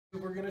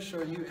What we're going to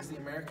show you is the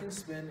American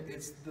spin.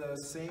 It's the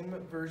same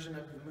version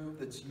of the move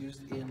that's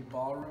used in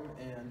ballroom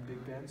and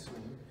big band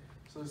swing.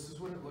 So this is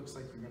what it looks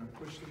like. You're going to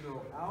push the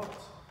girl out,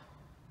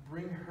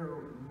 bring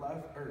her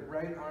left or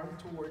right arm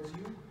towards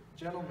you.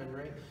 Gentlemen,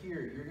 right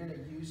here, you're going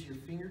to use your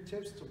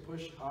fingertips to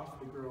push off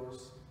the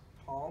girl's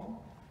palm.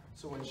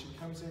 So when she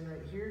comes in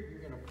right here,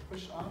 you're going to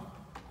push off.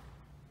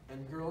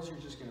 And girls,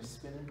 you're just going to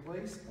spin in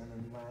place and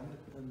then land,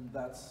 and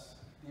that's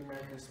the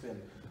American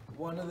spin.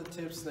 One of the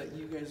tips that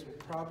you guys will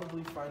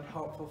probably find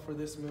helpful for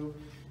this move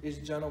is,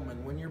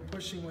 gentlemen, when you're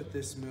pushing with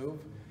this move,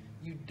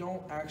 you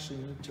don't actually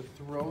need to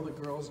throw the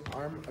girl's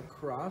arm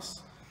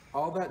across.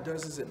 All that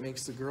does is it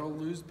makes the girl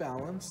lose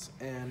balance,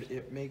 and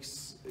it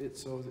makes it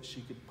so that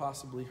she could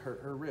possibly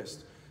hurt her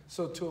wrist.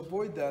 So to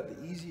avoid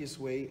that, the easiest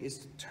way is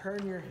to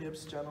turn your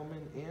hips,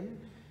 gentlemen, in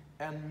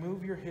and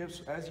move your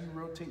hips. As you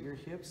rotate your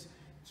hips,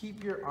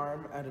 keep your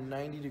arm at a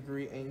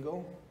 90-degree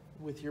angle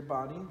with your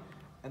body,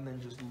 and then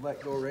just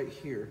let go right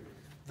here.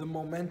 The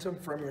momentum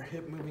from your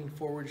hip moving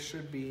forward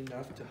should be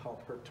enough to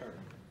help her turn.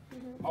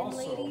 And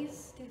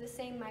ladies, do the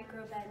same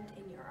micro bend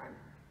in your arm.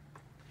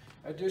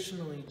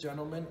 Additionally,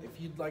 gentlemen, if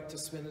you'd like to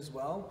spin as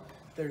well,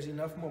 there's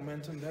enough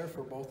momentum there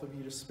for both of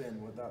you to spin.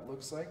 What that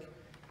looks like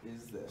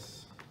is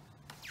this.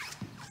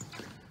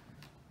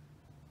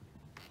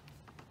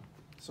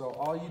 So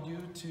all you do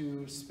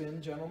to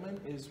spin,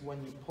 gentlemen, is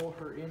when you pull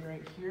her in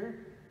right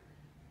here,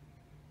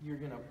 you're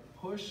gonna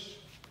push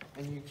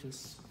and you can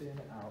spin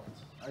out.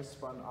 I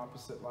spun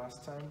opposite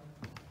last time,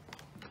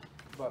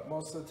 but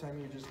most of the time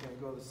you're just gonna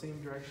go the same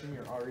direction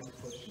you're already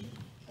pushing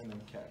and then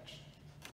catch.